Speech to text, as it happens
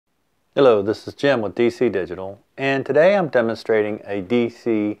Hello, this is Jim with DC Digital, and today I'm demonstrating a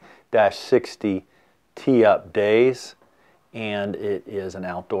DC-60 tee-up days, and it is an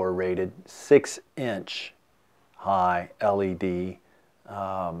outdoor rated 6-inch high LED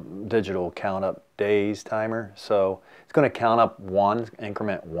digital count-up days timer. So it's going to count up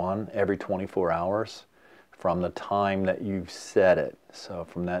increment one every 24 hours from the time that you've set it. So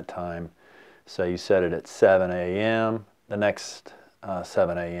from that time, so you set it at 7 a.m. the next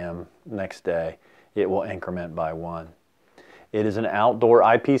 7 a.m. next day, it will increment by 1. It is an outdoor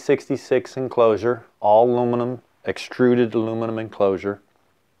IP66 enclosure, all aluminum, extruded aluminum enclosure.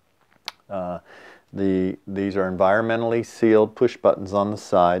 These are environmentally sealed push buttons on the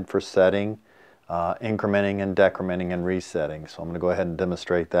side for setting, incrementing and decrementing and resetting. So I'm going to go ahead and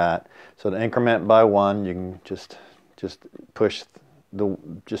demonstrate that. So to increment by 1, you can just push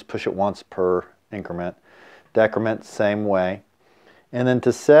it once per increment. Decrement, same way. And then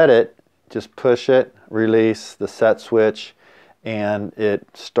to set it, just push it, release the set switch, and it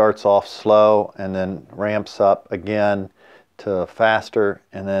starts off slow and then ramps up again to faster,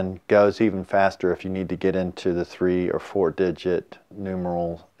 and then goes even faster if you need to get into the 3 or 4 digit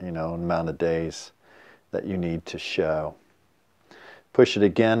numeral, amount of days that you need to show. Push it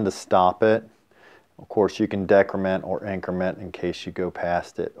again to stop it. Of course, you can decrement or increment in case you go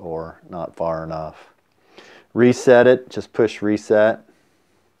past it or not far enough. Reset it, just push reset.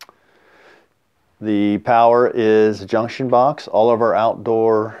 The power is a junction box. All of our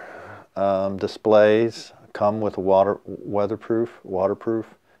outdoor displays come with a waterproof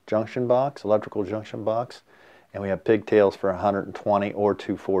junction box, electrical junction box. And we have pigtails for 120 or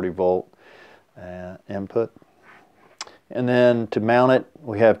 240 volt input. And then to mount it,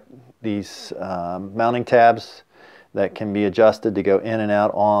 we have these mounting tabs that can be adjusted to go in and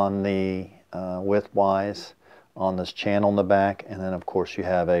out on the width-wise on this channel in the back. And then of course you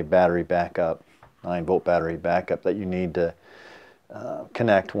have a battery backup, 9-volt battery backup that you need to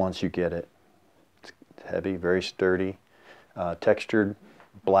connect once you get it. It's heavy, very sturdy, textured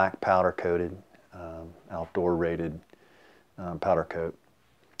black powder coated, outdoor rated powder coat.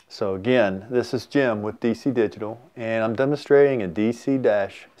 So again, this is Jim with DC Digital, and I'm demonstrating a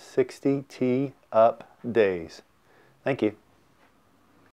DC-60 tee-up days. Thank you.